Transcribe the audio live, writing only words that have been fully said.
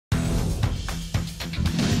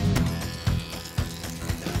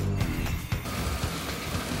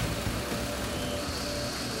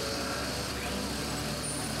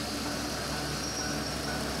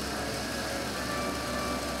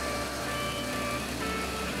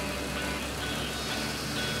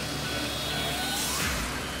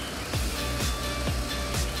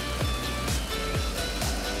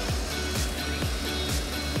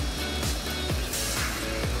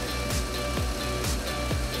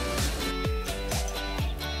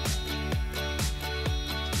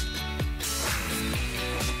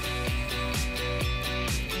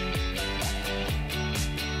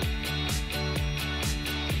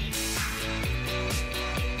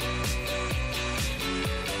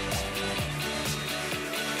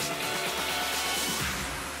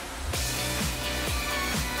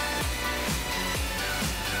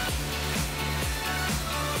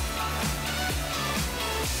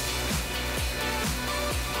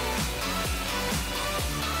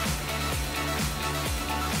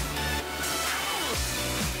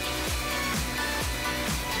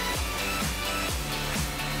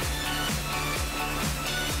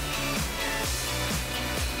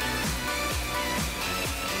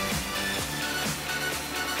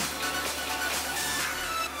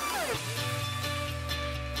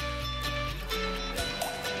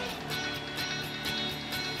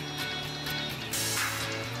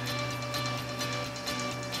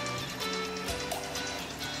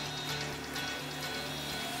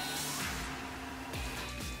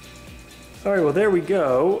All right, well there we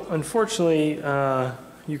go. Unfortunately,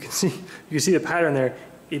 you can see the pattern there.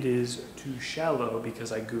 It is too shallow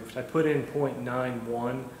because I goofed. I put in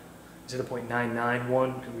 0.91 instead of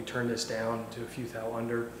 0.991 because we turned this down to a few thou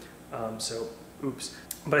under. So, oops.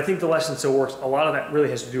 But I think the lesson still works. A lot of that really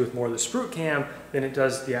has to do with more of the sprue cam than it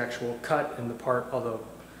does the actual cut and the part, although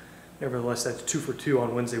nevertheless that's 2 for 2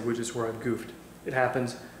 on Wednesday widgets where I've goofed. It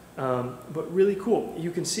happens. But really cool. You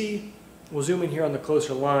can see, we'll zoom in here on the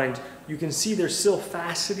closer lines, you can see there's still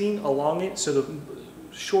faceting along it, so the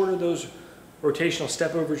shorter those rotational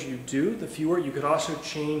step overs you do, the fewer. You could also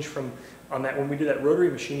change from, on that, when we do that rotary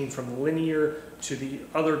machining, from linear to the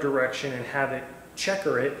other direction and have it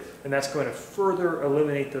checker it, and that's going to further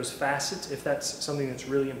eliminate those facets if that's something that's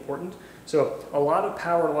really important. So a lot of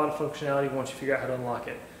power, a lot of functionality once you figure out how to unlock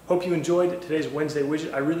it. Hope you enjoyed today's Wednesday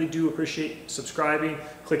widget. I really do appreciate subscribing,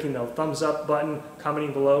 clicking the thumbs up button,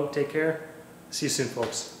 commenting below. Take care. See you soon,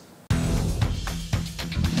 folks.